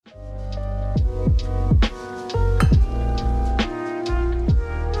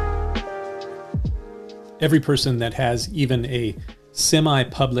Every person that has even a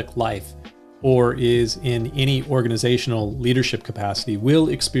semi-public life or is in any organizational leadership capacity will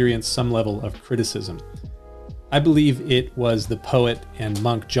experience some level of criticism. I believe it was the poet and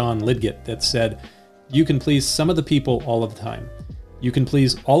monk John Lidgett that said, "You can please some of the people all of the time. You can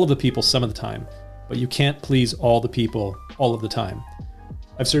please all of the people some of the time, but you can't please all the people all of the time."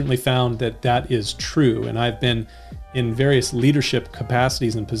 I've certainly found that that is true, and I've been in various leadership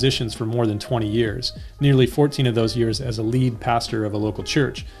capacities and positions for more than 20 years, nearly 14 of those years as a lead pastor of a local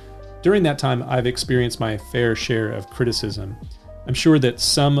church. During that time, I've experienced my fair share of criticism. I'm sure that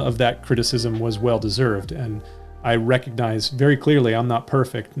some of that criticism was well-deserved, and I recognize very clearly I'm not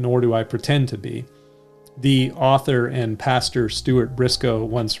perfect, nor do I pretend to be. The author and pastor Stuart Briscoe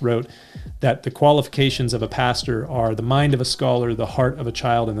once wrote that the qualifications of a pastor are the mind of a scholar, the heart of a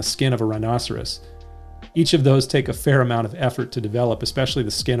child, and the skin of a rhinoceros. Each of those take a fair amount of effort to develop, especially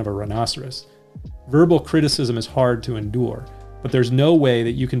the skin of a rhinoceros. Verbal criticism is hard to endure, but there's no way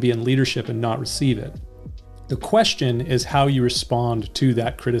that you can be in leadership and not receive it. The question is how you respond to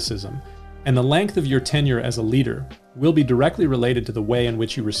that criticism, and the length of your tenure as a leader will be directly related to the way in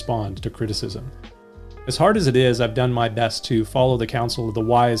which you respond to criticism. As hard as it is, I've done my best to follow the counsel of the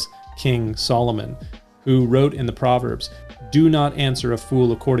wise King Solomon, who wrote in the Proverbs, "Do not answer a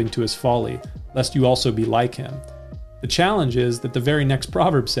fool according to his folly, lest you also be like him." The challenge is that the very next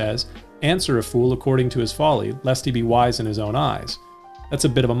proverb says, "Answer a fool according to his folly, lest he be wise in his own eyes." That's a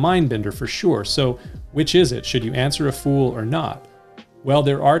bit of a mind bender for sure. So which is it? Should you answer a fool or not? Well,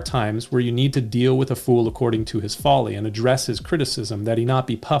 there are times where you need to deal with a fool according to his folly and address his criticism that he not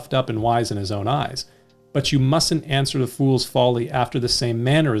be puffed up and wise in his own eyes. But you mustn't answer the fool's folly after the same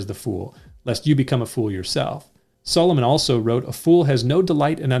manner as the fool, lest you become a fool yourself. Solomon also wrote, "A fool has no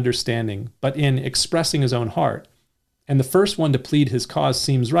delight in understanding, but in expressing his own heart. And the first one to plead his cause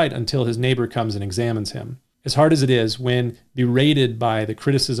seems right until his neighbor comes and examines him." As hard as it is, when berated by the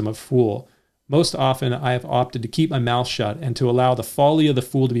criticism of fool, most often I have opted to keep my mouth shut and to allow the folly of the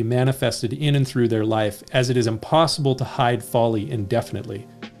fool to be manifested in and through their life, as it is impossible to hide folly indefinitely.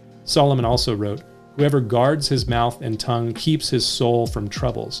 Solomon also wrote, "Whoever guards his mouth and tongue keeps his soul from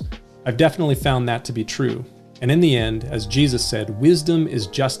troubles." I've definitely found that to be true. And in the end, as Jesus said, wisdom is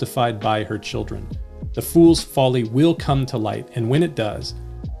justified by her children. The fool's folly will come to light, and when it does,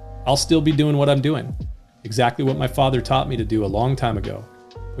 I'll still be doing what I'm doing. Exactly what my father taught me to do a long time ago.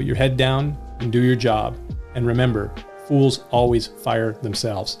 Put your head down and do your job. And remember, fools always fire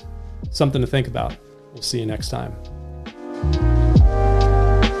themselves. Something to think about. We'll see you next time.